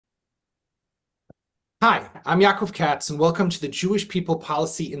Hi, I'm Yaakov Katz, and welcome to the Jewish People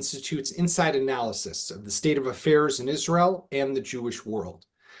Policy Institute's Inside Analysis of the state of affairs in Israel and the Jewish world.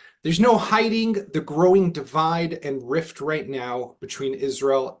 There's no hiding the growing divide and rift right now between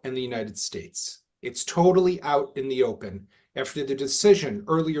Israel and the United States. It's totally out in the open after the decision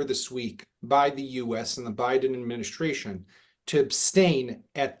earlier this week by the US and the Biden administration to abstain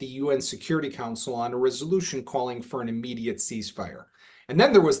at the UN Security Council on a resolution calling for an immediate ceasefire. And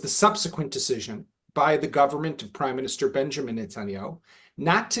then there was the subsequent decision by the government of Prime Minister Benjamin Netanyahu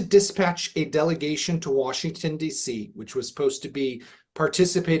not to dispatch a delegation to Washington, D.C., which was supposed to be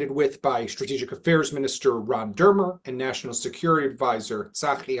participated with by Strategic Affairs Minister Ron Dermer and National Security Advisor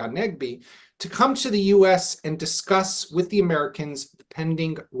Tzachi Hanegbi to come to the U.S. and discuss with the Americans the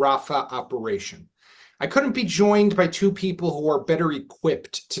pending Rafah operation. I couldn't be joined by two people who are better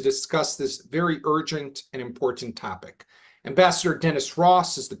equipped to discuss this very urgent and important topic. Ambassador Dennis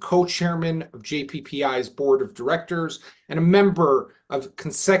Ross is the co-chairman of JPPI's board of directors and a member of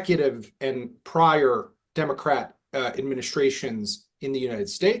consecutive and prior Democrat administrations in the United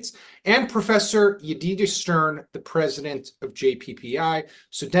States, and Professor Yedidia Stern, the president of JPPI.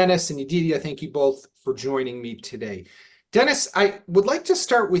 So Dennis and Yedidia, thank you both for joining me today. Dennis, I would like to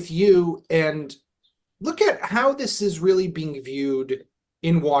start with you and look at how this is really being viewed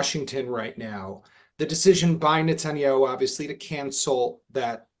in Washington right now. The decision by Netanyahu, obviously, to cancel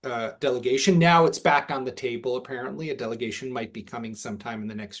that delegation. Now it's back on the table, apparently. A delegation might be coming sometime in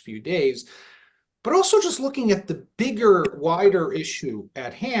the next few days. But also just looking at the bigger, wider issue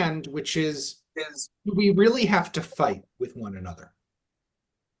at hand, which is do we really have to fight with one another?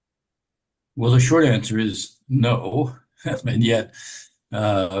 Well, the short answer is no. And yet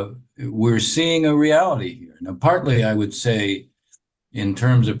we're seeing a reality here. Now, partly, I would say, in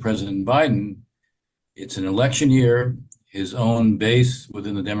terms of President Biden, it's an election year. His own base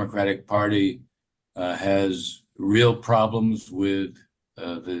within the Democratic Party has real problems with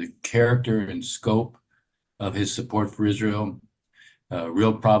the character and scope of his support for Israel,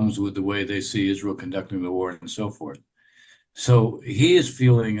 real problems with the way they see Israel conducting the war and so forth. So he is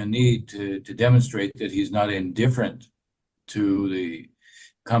feeling a need to demonstrate that he's not indifferent to the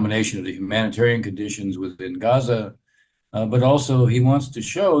combination of the humanitarian conditions within Gaza, but also he wants to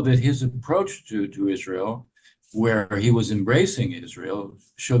show that his approach to Israel, where he was embracing Israel,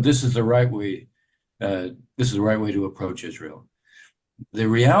 showed this is the right way. This is the right way to approach Israel. The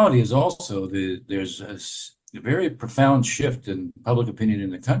reality is also that there's a very profound shift in public opinion in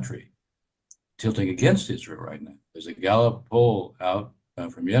the country, tilting against Israel right now. There's a Gallup poll out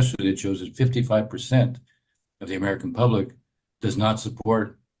from yesterday that shows that 55% of the American public does not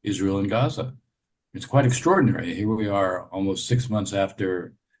support Israel in Gaza. It's quite extraordinary. Here we are almost 6 months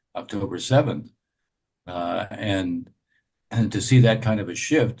after October 7th. And to see that kind of a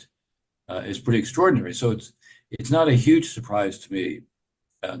shift is pretty extraordinary. So it's not a huge surprise to me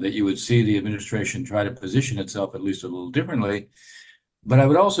that you would see the administration try to position itself at least a little differently. But I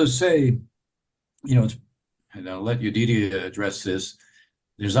would also say, and I'll let Yedidia address this,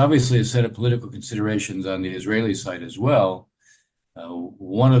 there's obviously a set of political considerations on the Israeli side as well.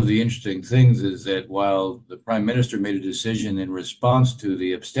 One of the interesting things is that while the prime minister made a decision in response to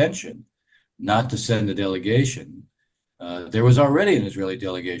the abstention not to send a delegation, there was already an Israeli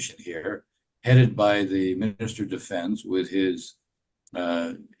delegation here headed by the Minister of Defense with his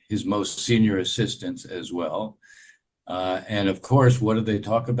most senior assistants as well. And of course, what did they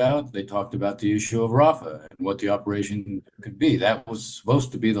talk about? They talked about the issue of Rafah and what the operation could be. That was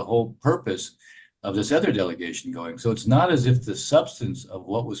supposed to be the whole purpose of this other delegation going. So it's not as if the substance of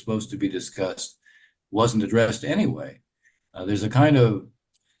what was supposed to be discussed wasn't addressed anyway. There's a kind of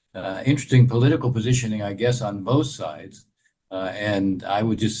interesting political positioning, I guess, on both sides. And I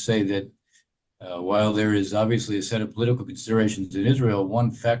would just say that while there is obviously a set of political considerations in Israel,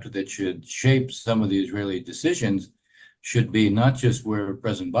 one factor that should shape some of the Israeli decisions should be not just where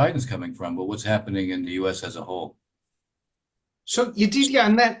President Biden's coming from, but what's happening in the U.S. as a whole. So Yedidia,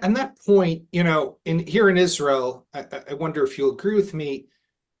 on that point, here in Israel, I wonder if you'll agree with me.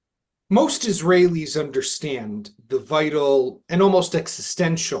 Most Israelis understand the vital and almost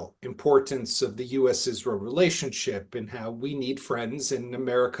existential importance of the U.S.-Israel relationship and how we need friends, and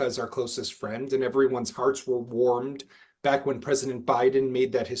America is our closest friend, and everyone's hearts were warmed back when President Biden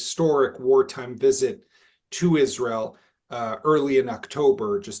made that historic wartime visit to Israel early in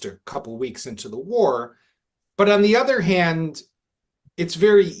October, just a couple weeks into the war. But on the other hand, it's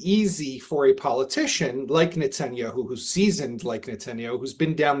very easy for a politician like Netanyahu, who's seasoned like Netanyahu, who's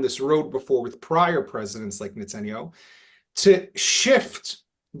been down this road before with prior presidents like Netanyahu, to shift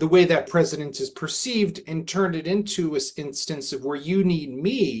the way that president is perceived and turn it into an instance of where you need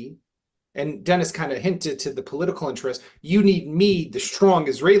me And Dennis kind of hinted to the political interest. You need me, the strong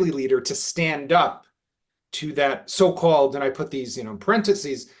Israeli leader, to stand up to that so-called, and I put these, in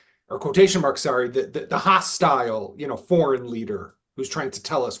parentheses or quotation marks, sorry, the hostile, foreign leader who's trying to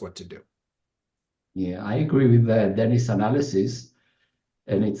tell us what to do. Yeah, I agree with Dennis' analysis.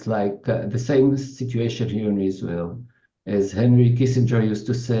 And it's like the same situation here in Israel. As Henry Kissinger used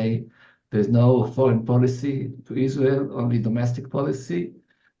to say, there's no foreign policy to Israel, only domestic policy.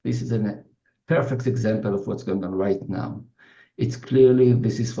 This is a perfect example of what's going on right now. It's clearly,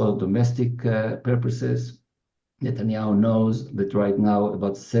 this is for domestic purposes. Netanyahu knows that right now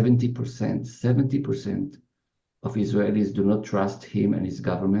about 70% of Israelis do not trust him and his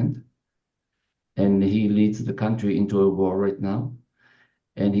government. And he leads the country into a war right now.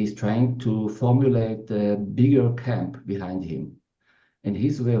 And he's trying to formulate a bigger camp behind him. And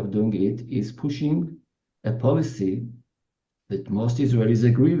his way of doing it is pushing a policy that most Israelis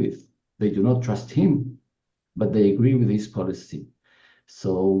agree with. They do not trust him, but they agree with his policy.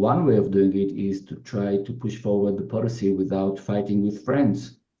 So one way of doing it is to try to push forward the policy without fighting with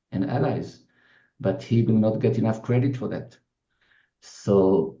friends and allies. But he will not get enough credit for that.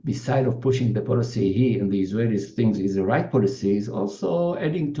 So beside of pushing the policy he and the Israelis think is the right policy, is also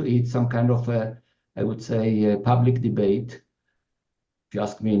adding to it some kind of, I would say, public debate. If you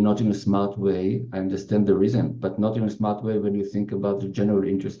ask me, not in a smart way, I understand the reason, but not in a smart way when you think about the general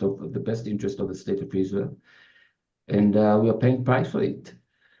interest of the best interest of the state of Israel. And we are paying price for it.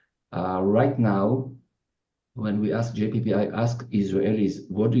 Right now, when we ask JPPI, ask Israelis,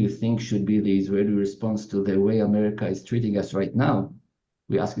 what do you think should be the Israeli response to the way America is treating us right now?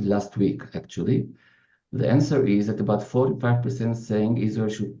 We asked it last week, actually. The answer is that about 45% saying Israel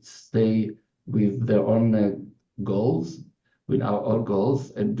should stay with their own goals, with our own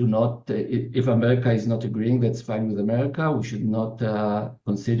goals, and do not, if America is not agreeing, that's fine with America. We should not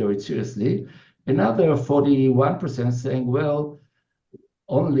consider it seriously. Another 41% saying, well,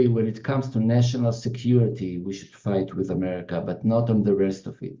 only when it comes to national security, we should fight with America, but not on the rest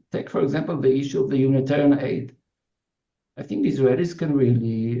of it. Take, for example, the issue of the humanitarian aid. I think Israelis can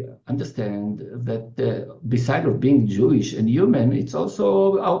really understand that beside of being Jewish and human, it's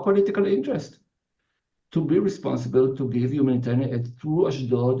also our political interest to be responsible to give humanitarian aid through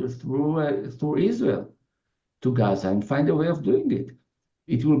Ashdod, through Israel to Gaza and find a way of doing it.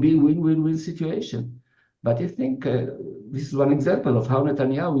 It will be a win-win-win situation. But I think this is one example of how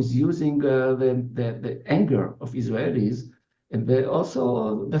Netanyahu is using the anger of Israelis and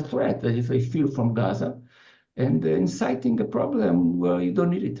also the threat that they feel from Gaza and inciting a problem where you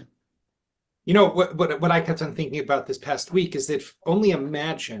don't need it. What I kept on thinking about this past week is that only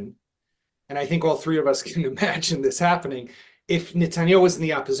imagine, and I think all three of us can imagine this happening, if Netanyahu was in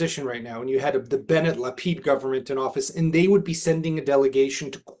the opposition right now and you had the Bennett-Lapid government in office and they would be sending a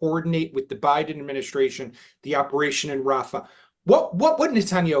delegation to coordinate with the Biden administration the operation in Rafah, what would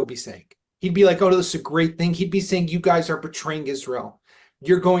Netanyahu be saying? He'd be like, oh, this is a great thing. He'd be saying, you guys are betraying Israel.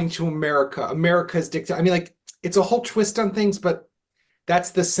 You're going to America. America's dictator. I mean, like, it's a whole twist on things, but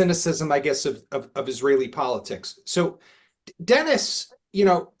that's the cynicism, I guess, of Israeli politics. So, Dennis,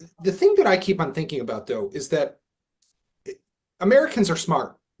 the thing that I keep on thinking about, though, is that Americans are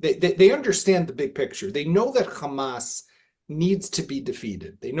smart. They understand the big picture. They know that Hamas needs to be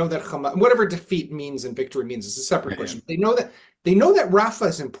defeated. They know that Hamas, whatever defeat means and victory means, is a separate question. They know that Rafah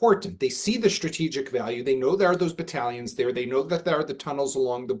is important. They see the strategic value. They know there are those battalions there. They know that there are the tunnels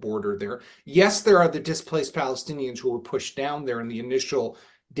along the border there. Yes, there are the displaced Palestinians who were pushed down there in the initial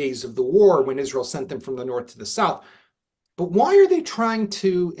days of the war when Israel sent them from the north to the south. But why are they trying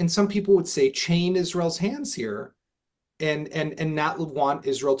to, and some people would say, chain Israel's hands here and not want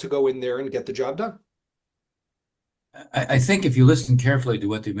Israel to go in there and get the job done? I think if you listen carefully to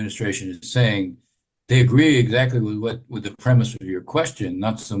what the administration is saying, they agree exactly with the premise of your question,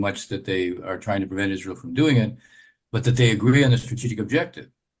 not so much that they are trying to prevent Israel from doing it, but that they agree on the strategic objective.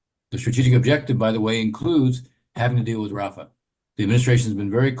 The strategic objective, by the way, includes having to deal with Rafah. The administration has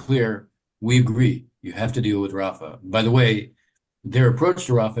been very clear. We agree. You have to deal with Rafah. By the way, their approach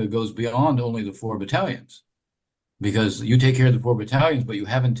to Rafah goes beyond only the 4 battalions. Because you take care of the 4 battalions, but you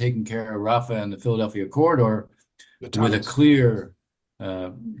haven't taken care of Rafah and the Philadelphia corridor with a clear,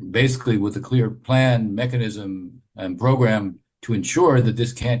 basically with a clear plan, mechanism, and program to ensure that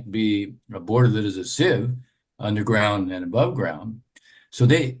this can't be a border that is a sieve, underground and above ground. So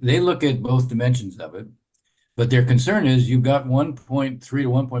they look at both dimensions of it, but their concern is you've got 1.3 to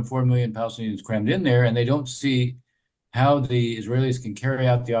 1.4 million Palestinians crammed in there, and they don't see how the Israelis can carry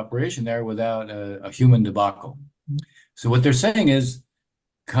out the operation there without a human debacle. So what they're saying is,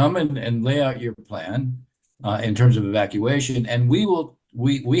 come and lay out your plan in terms of evacuation, and we will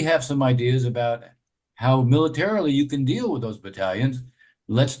we have some ideas about how militarily you can deal with those battalions.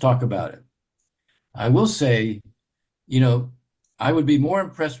 Let's talk about it. I will say, I would be more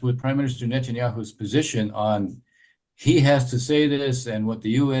impressed with Prime Minister Netanyahu's position on he has to say this, and what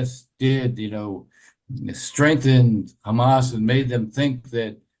the U.S. did, strengthened Hamas and made them think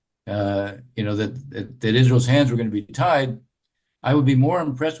that, that Israel's hands were going to be tied. I would be more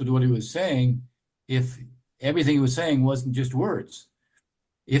impressed with what he was saying if everything he was saying wasn't just words.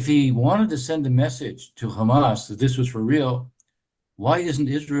 If he wanted to send a message to Hamas that this was for real, why isn't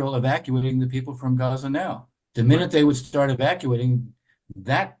Israel evacuating the people from Gaza now? The minute they would start evacuating,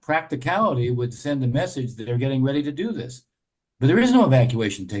 that practicality would send a message that they're getting ready to do this. But there is no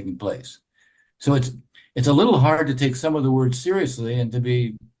evacuation taking place. So it's a little hard to take some of the words seriously, and to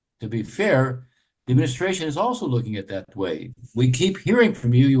be fair, the administration is also looking at that way. We keep hearing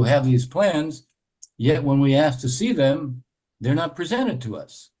from you, you have these plans, yet when we ask to see them, they're not presented to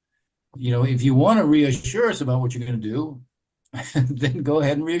us. If you want to reassure us about what you're going to do, then go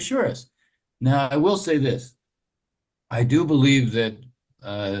ahead and reassure us. Now, I will say this. I do believe that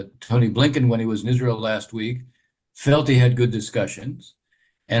Tony Blinken, when he was in Israel last week, felt he had good discussions.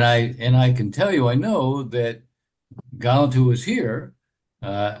 And I can tell you, I know that Gallant, who was here,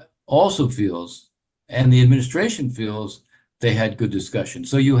 also feels, and the administration feels, they had good discussions.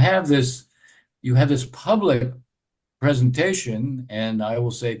 So you have this public presentation, and I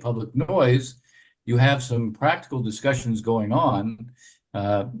will say public noise. You have some practical discussions going on.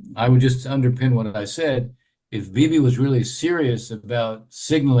 I would just underpin what I said. If Bibi was really serious about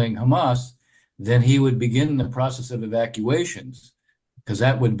signaling Hamas, then he would begin the process of evacuations, because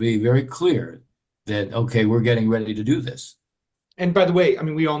that would be very clear that, okay, we're getting ready to do this. And by the way, I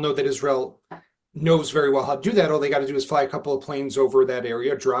mean, we all know that Israel knows very well how to do that. All they got to do is fly a couple of planes over that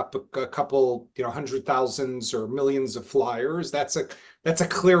area, drop a couple, hundred thousands or millions of flyers. That's a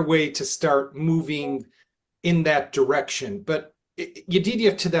clear way to start moving in that direction. But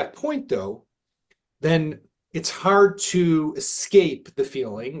Yedidia, to that point, though, then it's hard to escape the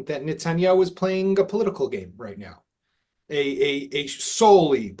feeling that Netanyahu is playing a political game right now, a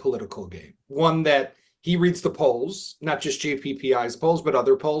solely political game, one that he reads the polls, not just JPPI's polls, but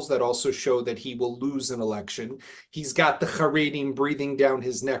other polls that also show that he will lose an election. He's got the Haredim breathing down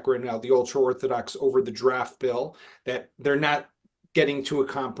his neck right now, the ultra-Orthodox, over the draft bill, that they're not getting to a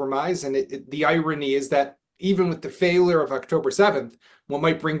compromise. And the irony is that even with the failure of October 7th, what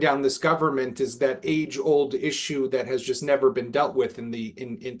might bring down this government is that age-old issue that has just never been dealt with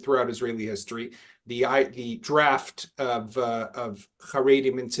in throughout Israeli history, the draft of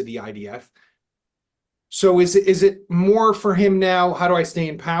Haredim into the IDF. So is it more for him now, how do I stay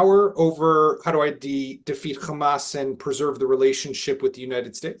in power, over how do I defeat Hamas and preserve the relationship with the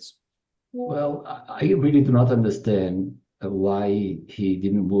United States? Well, I really do not understand why he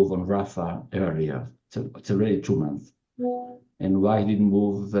didn't move on Rafah earlier. It's already 2 months. And why he didn't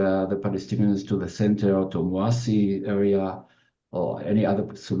move the Palestinians to the center or to Moassi area or any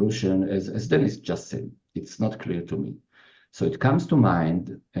other solution, as Dennis just said. It's not clear to me. So it comes to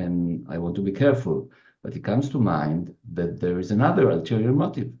mind, and I want to be careful, but it comes to mind that there is another ulterior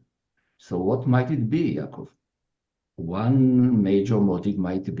motive. So what might it be, Yaakov? One major motive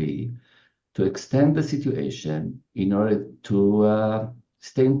might be to extend the situation in order to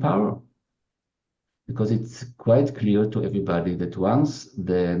stay in power. Because it's quite clear to everybody that once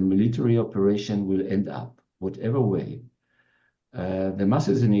the military operation will end up, whatever way, the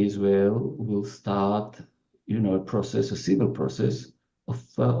masses in Israel will start, a process, a civil process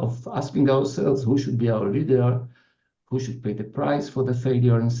of asking ourselves who should be our leader, who should pay the price for the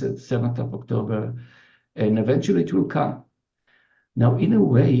failure on 7th of October, and eventually it will come. Now, in a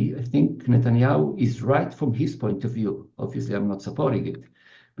way, I think Netanyahu is right from his point of view. Obviously, I'm not supporting it,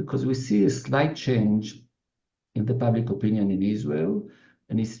 because we see a slight change in the public opinion in Israel,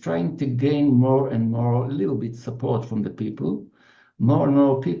 and he's trying to gain more and more, a little bit support from the people. More and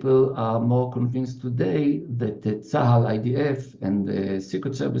more people are more convinced today that the Tzahal, IDF, and the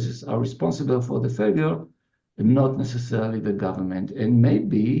secret services are responsible for the failure, and not necessarily the government. And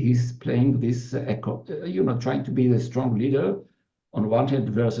maybe he's playing this echo, trying to be the strong leader on one hand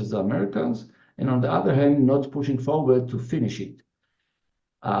versus the Americans, and on the other hand, not pushing forward to finish it.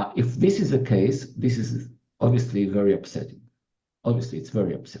 If this is the case, this is obviously very upsetting. Obviously, it's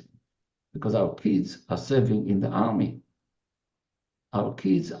very upsetting because our kids are serving in the army. Our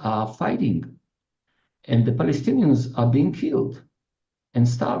kids are fighting, and the Palestinians are being killed and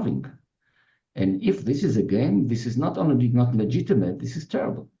starving. And if this is a game, this is not only not legitimate, this is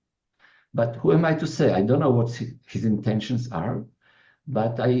terrible. But who am I to say? I don't know what his intentions are,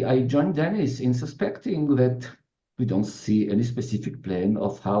 but I join Dennis in suspecting that we don't see any specific plan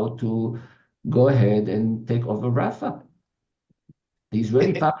of how to go ahead and take over Rafah. The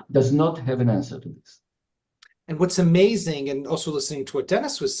Israeli public does not have an answer to this. And what's amazing, and also listening to what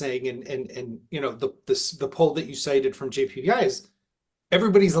Dennis was saying, and you know, the poll that you cited from JPPI is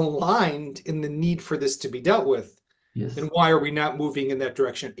everybody's aligned in the need for this to be dealt with. Yes. Then why are we not moving in that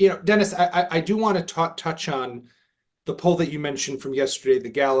direction? You know, Dennis, I do want to touch on the poll that you mentioned from yesterday, the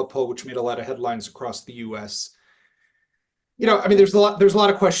Gallup poll, which made a lot of headlines across the U.S. You know, I mean, there's a lot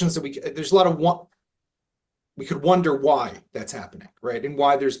of questions that we could wonder why that's happening, right? And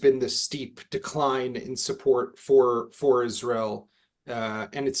why there's been this steep decline in support for Israel.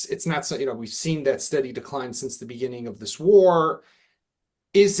 And it's not so, you know, we've seen that steady decline since the beginning of this war.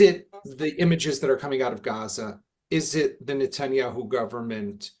 Is it the images that are coming out of Gaza? Is it the Netanyahu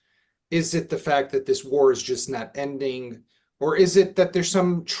government? Is it the fact that this war is just not ending? Or is it that there's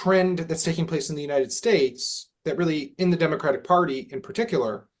some trend that's taking place in the United States that really, in the Democratic Party in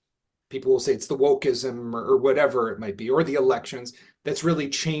particular, people will say it's the wokeism or whatever it might be, or the elections that's really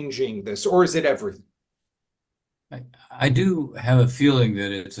changing this? Or is it everything? I do have a feeling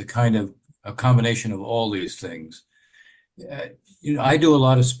that it's a kind of a combination of all these things. You know, I do a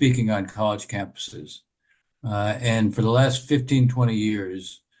lot of speaking on college campuses. And for the last 15, 20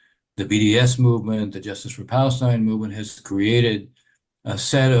 years, the BDS movement, the Justice for Palestine movement has created a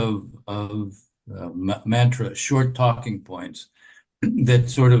set of mantra, short talking points that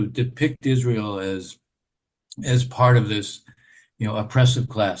sort of depict Israel as part of this, you know, oppressive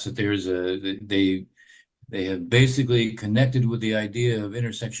class, that there's they have basically connected with the idea of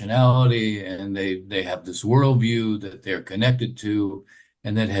intersectionality, and they have this worldview that they're connected to,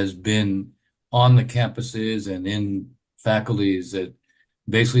 and that has been on the campuses and in faculties, that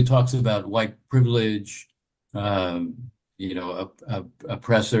basically talks about white privilege, you know,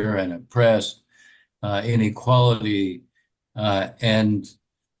 oppressor and oppressed, inequality, and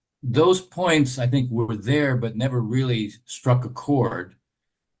those points, I think, were there but never really struck a chord.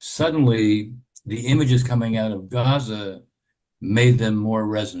 Suddenly, the images coming out of Gaza made them more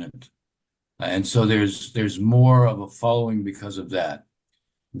resonant, and so there's more of a following because of that.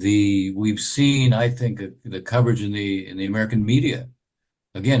 We've seen, I think, the coverage in the American media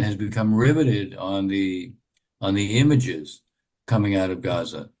again has become riveted on the images coming out of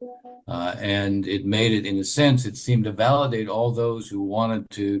Gaza, and it made it, in a sense, it seemed to validate all those who wanted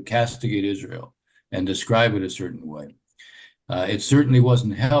to castigate Israel and describe it a certain way. It certainly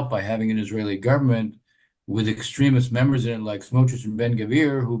wasn't helped by having an Israeli government with extremist members in it like Smotrich and Ben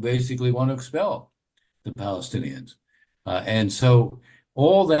Gvir, who basically want to expel the Palestinians. And so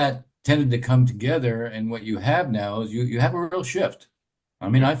all that tended to come together, and what you have now is you have a real shift. I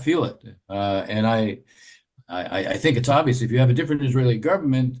mean, I feel it. And I think it's obvious if you have a different Israeli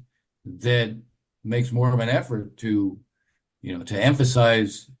government that makes more of an effort to, you know, to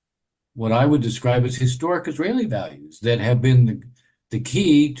emphasize what I would describe as historic Israeli values that have been the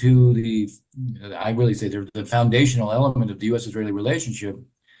key to I really say they're the foundational element of the U.S.-Israeli relationship,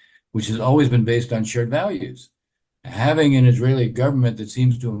 which has always been based on shared values. Having an Israeli government that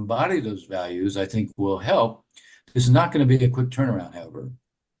seems to embody those values, I think, will help. This is not going to be a quick turnaround, however.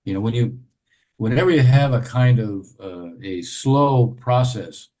 You know, whenever you have a kind of a slow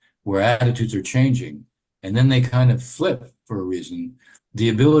process where attitudes are changing, and then they kind of flip for a reason, the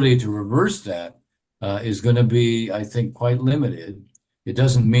ability to reverse that is going to be, I think, quite limited. It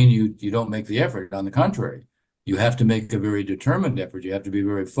doesn't mean you don't make the effort. On the contrary, you have to make a very determined effort. You have to be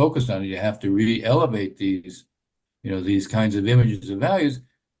very focused on it. You have to re-elevate these, you know, these kinds of images and values.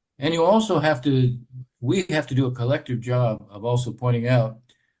 And you also we have to do a collective job of also pointing out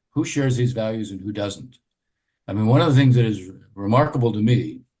who shares these values and who doesn't. I mean, one of the things that is remarkable to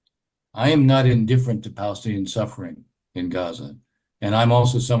me, I am not indifferent to Palestinian suffering in Gaza. And I'm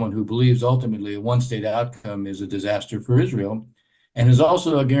also someone who believes ultimately a one-state outcome is a disaster for Israel, and is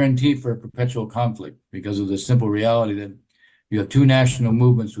also a guarantee for a perpetual conflict because of the simple reality that you have two national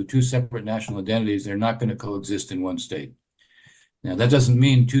movements with two separate national identities. They're not going to coexist in one state. Now, that doesn't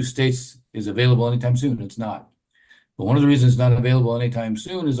mean two states is available anytime soon. It's not. But one of the reasons it's not available anytime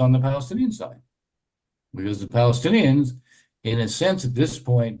soon is on the Palestinian side, because the Palestinians, in a sense, at this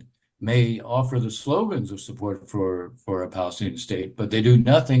point, may offer the slogans of support for a Palestinian state, but they do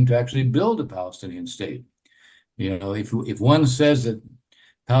nothing to actually build a Palestinian state. You know, if one says that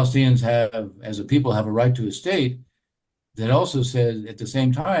Palestinians have, as a people, have a right to a state, that also says at the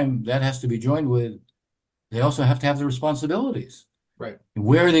same time that has to be joined with, they also have to have the responsibilities. Right. And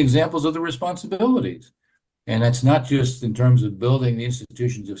where are the examples of the responsibilities? And that's not just in terms of building the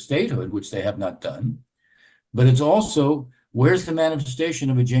institutions of statehood, which they have not done, but it's also, where's the manifestation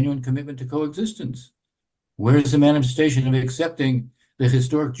of a genuine commitment to coexistence? Where's the manifestation of accepting the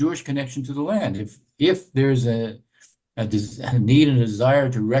historic Jewish connection to the land? If there's a need and a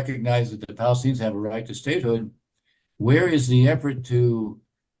desire to recognize that the Palestinians have a right to statehood, where is the effort to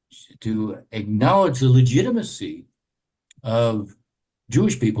acknowledge the legitimacy of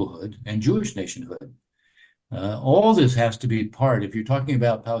Jewish peoplehood and Jewish nationhood? All this has to be part. If you're talking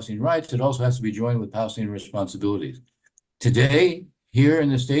about Palestinian rights, it also has to be joined with Palestinian responsibilities. Today, here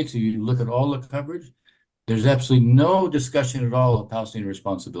in the States, if you look at all the coverage, there's absolutely no discussion at all of Palestinian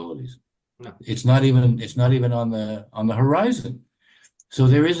responsibilities. No. It's not even on the horizon. So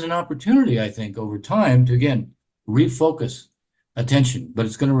there is an opportunity, I think, over time to again refocus attention, but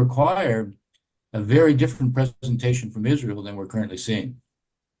it's going to require a very different presentation from Israel than we're currently seeing.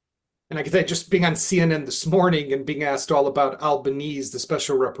 And I can say, just being on CNN this morning and being asked all about Albanese, the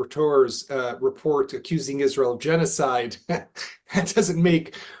special rapporteur's report accusing Israel of genocide, that doesn't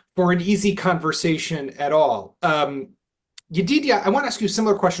make for an easy conversation at all. Yedidia, I want to ask you a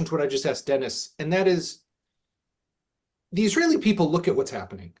similar question to what I just asked Dennis, and that is, the Israeli people look at what's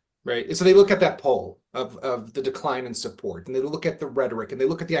happening, right? So they look at that poll of the decline in support, and they look at the rhetoric, and they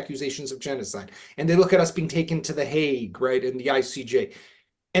look at the accusations of genocide, and they look at us being taken to The Hague, right, and the ICJ,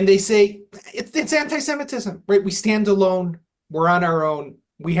 and they say, it's anti-Semitism, right? We stand alone, we're on our own,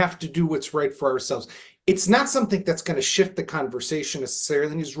 we have to do what's right for ourselves. It's not something that's going to shift the conversation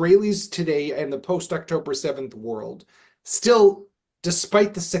necessarily. And Israelis today and the post-October 7th world still,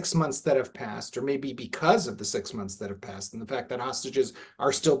 despite the 6 months that have passed, or maybe because of the 6 months that have passed and the fact that hostages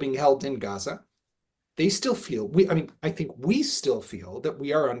are still being held in Gaza, they still feel, I think we still feel that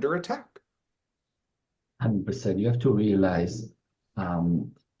we are under attack. 100%. You have to realize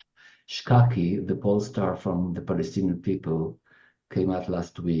Shkaki, the pollster from the Palestinian people, came out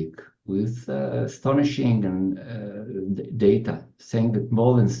last week with astonishing data saying that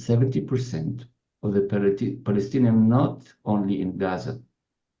more than 70% of the Palestinians, not only in Gaza,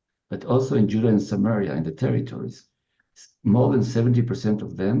 but also in Judah and Samaria, in the territories, more than 70%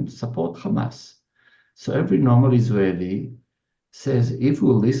 of them support Hamas. So every normal Israeli says, if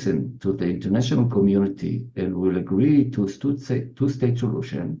we'll listen to the international community and we'll agree to a two-state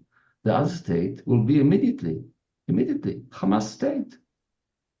solution, the other state will be immediately Hamas state.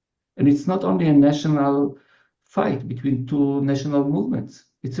 And it's not only a national fight between two national movements,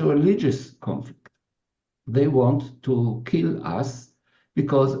 it's a religious conflict. They want to kill us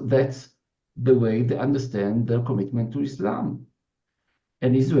because that's the way they understand their commitment to Islam.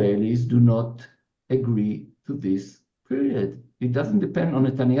 And Israelis do not agree to this, period. It doesn't depend on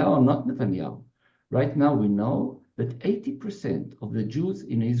Netanyahu or not Netanyahu. Right now, we know that 80% of the Jews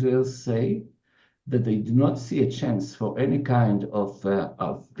in Israel say that they do not see a chance for any kind of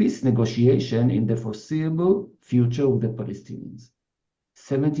peace negotiation in the foreseeable future with the Palestinians.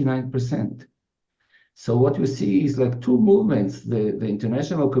 79%. So what we see is like two movements. The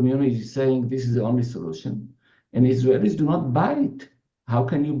international community is saying this is the only solution, and Israelis do not buy it. How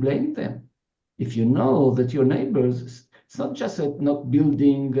can you blame them? If you know that your neighbors, it's not just not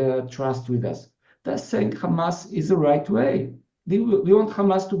building trust with us. They're saying Hamas is the right way. We want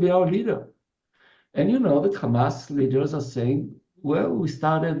Hamas to be our leader. And you know that Hamas leaders are saying, well, we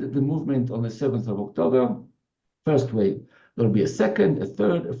started the movement on the 7th of October, first wave. There'll be a second, a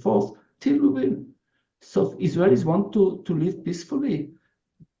third, a fourth, till we win. So Israelis want to live peacefully.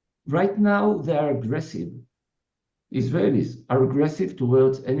 Right now, they are aggressive. Israelis are aggressive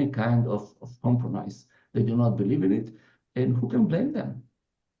towards any kind of compromise. They do not believe in it. And who can blame them?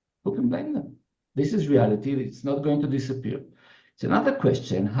 Who can blame them? This is reality. It's not going to disappear. It's another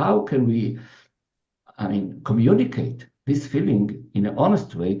question. How can we communicate this feeling in an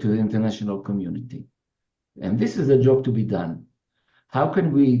honest way to the international community? And this is a job to be done. How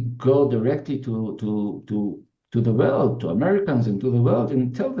can we go directly to the world, to Americans and to the world,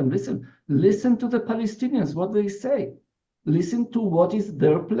 and tell them, listen to the Palestinians, what they say. Listen to what is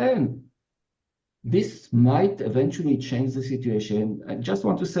their plan. This might eventually change the situation. I just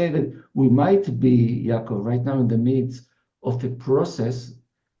want to say that we might be, Yaakov, right now in the midst of a process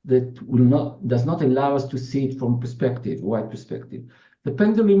that does not allow us to see it from wide perspective. The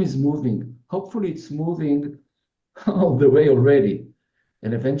pendulum is moving. Hopefully it's moving all the way already,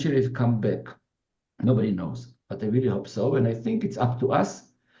 and eventually it come back. Nobody knows, but I really hope so. And I think it's up to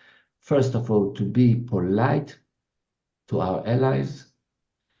us, first of all, to be polite to our allies.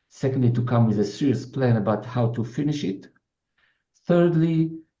 Secondly, to come with a serious plan about how to finish it.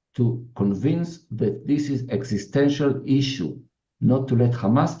 Thirdly, to convince that this is existential issue, not to let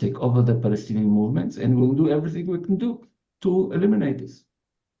Hamas take over the Palestinian movements, and we'll do everything we can do to eliminate this.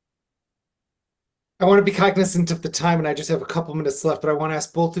 I want to be cognizant of the time, and I just have a couple minutes left, but I want to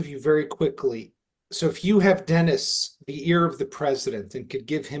ask both of you very quickly. So if you have Dennis, the ear of the president, and could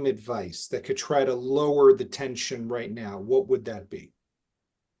give him advice that could try to lower the tension right now, what would that be?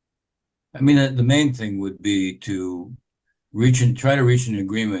 I mean, the main thing would be to try to reach an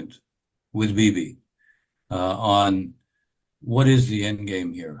agreement with Bibi on what is the end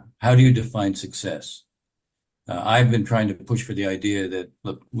game here? How do you define success? I've been trying to push for the idea that,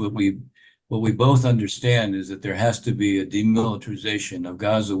 look, what we both understand is that there has to be a demilitarization of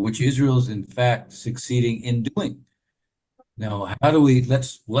Gaza, which Israel is in fact succeeding in doing. Now, how do we,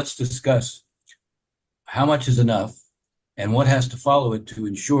 let's discuss how much is enough and what has to follow it to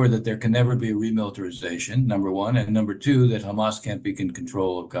ensure that there can never be a remilitarization, number one, and number two, that Hamas can't be in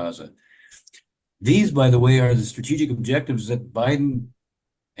control of Gaza. These, by the way, are the strategic objectives that Biden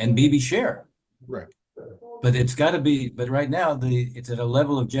and Bibi share. Right. But it's got to be, but right now, it's at a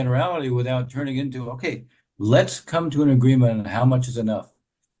level of generality without turning into, okay, let's come to an agreement on how much is enough.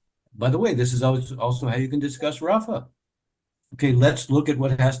 By the way, this is also how you can discuss Rafah. Okay, let's look at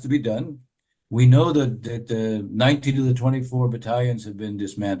what has to be done. We know that the 19 of the 24 battalions have been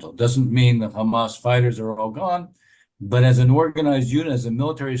dismantled. Doesn't mean that Hamas fighters are all gone, but as an organized unit, as a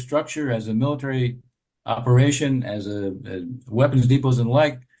military structure, as a military operation, as a weapons depots and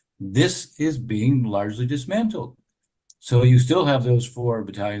like, this is being largely dismantled. So you still have those 4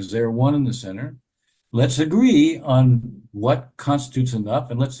 battalions there, 1 in the center. Let's agree on what constitutes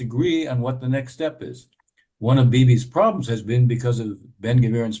enough, and let's agree on what the next step is. One of Bibi's problems has been because of Ben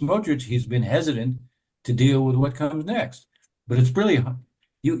Gvir and Smotrich, he's been hesitant to deal with what comes next. But it's really,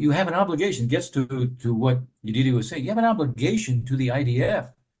 you have an obligation, gets to what Yedidia was saying, you have an obligation to the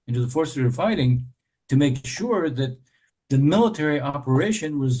IDF and to the forces that are fighting to make sure that the military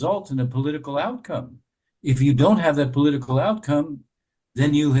operation results in a political outcome. If you don't have that political outcome,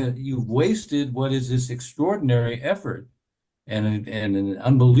 then you've wasted what is this extraordinary effort and an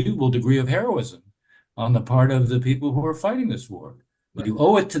unbelievable degree of heroism on the part of the people who are fighting this war. But you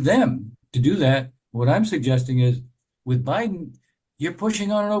owe it to them to do that. What I'm suggesting is, with Biden, you're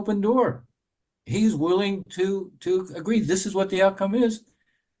pushing on an open door. He's willing to agree. This is what the outcome is.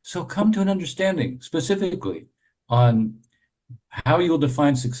 So come to an understanding specifically on how you'll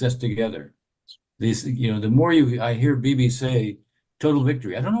define success together. This, the more I hear Bibi say total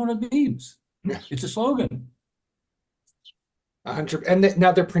victory, I don't know what it means. It's a slogan. 100, and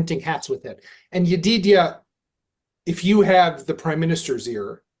now they're printing hats with it. And Yedidia, if you have the prime minister's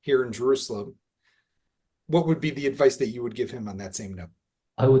ear here in Jerusalem, what would be the advice that you would give him on that same note?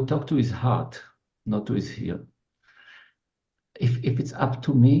 I would talk to his heart, not to his ear. If it's up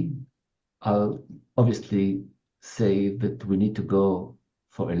to me, I'll obviously say that we need to go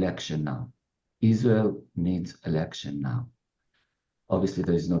for election now. Israel needs election now. Obviously,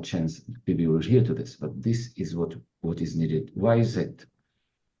 there is no chance Bibi will hear to this, but this is what is needed. Why is it?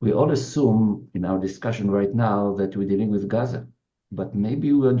 We all assume in our discussion right now that we're dealing with Gaza, but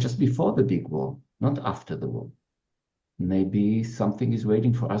maybe we're just before the big war, not after the war. Maybe something is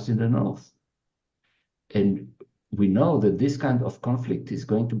waiting for us in the north. And we know that this kind of conflict is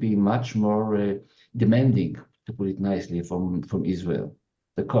going to be much more demanding, to put it nicely, from Israel.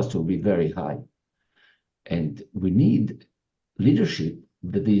 The cost will be very high. And we need leadership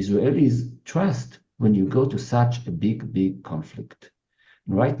that the Israelis trust when you go to such a big conflict.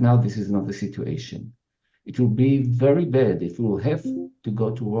 And right now, this is not the situation. It will be very bad if we will have to go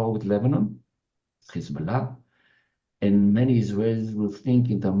to war with Lebanon, Hezbollah, and many Israelis will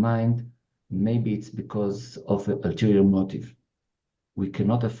think in their mind, maybe it's because of an ulterior motive. We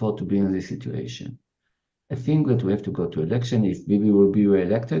cannot afford to be in this situation. I think that we have to go to election. If Bibi will be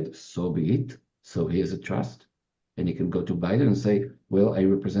re-elected, so be it. So he has a trust. And he can go to Biden and say, well, I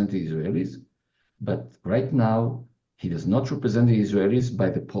represent the Israelis. But right now, he does not represent the Israelis by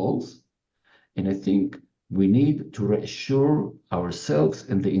the polls. And I think we need to reassure ourselves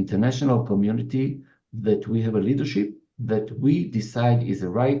and the international community that we have a leadership that we decide is the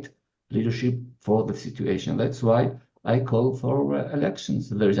right leadership for the situation. That's why I call for elections.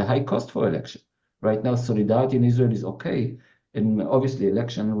 There is a high cost for election. Right now, solidarity in Israel is okay. And obviously,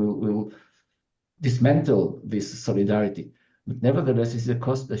 election will dismantle this solidarity. But nevertheless, it's a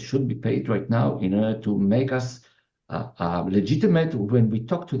cost that should be paid right now in order to make us legitimate when we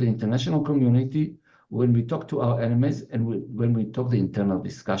talk to the international community, when we talk to our enemies, and when we talk the internal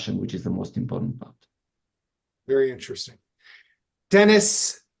discussion, which is the most important part. Very interesting.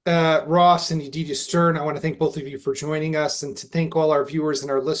 Dennis, Ross, and Yedidia Stern, I want to thank both of you for joining us, and to thank all our viewers and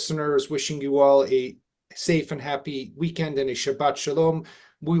our listeners, wishing you all a safe and happy weekend and a Shabbat Shalom.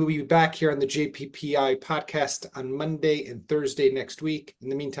 We will be back here on the JPPI podcast on Monday and Thursday next week. In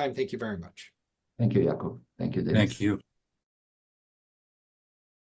the meantime, thank you very much. Thank you, Yaakov. Thank you, Dennis. Thank you.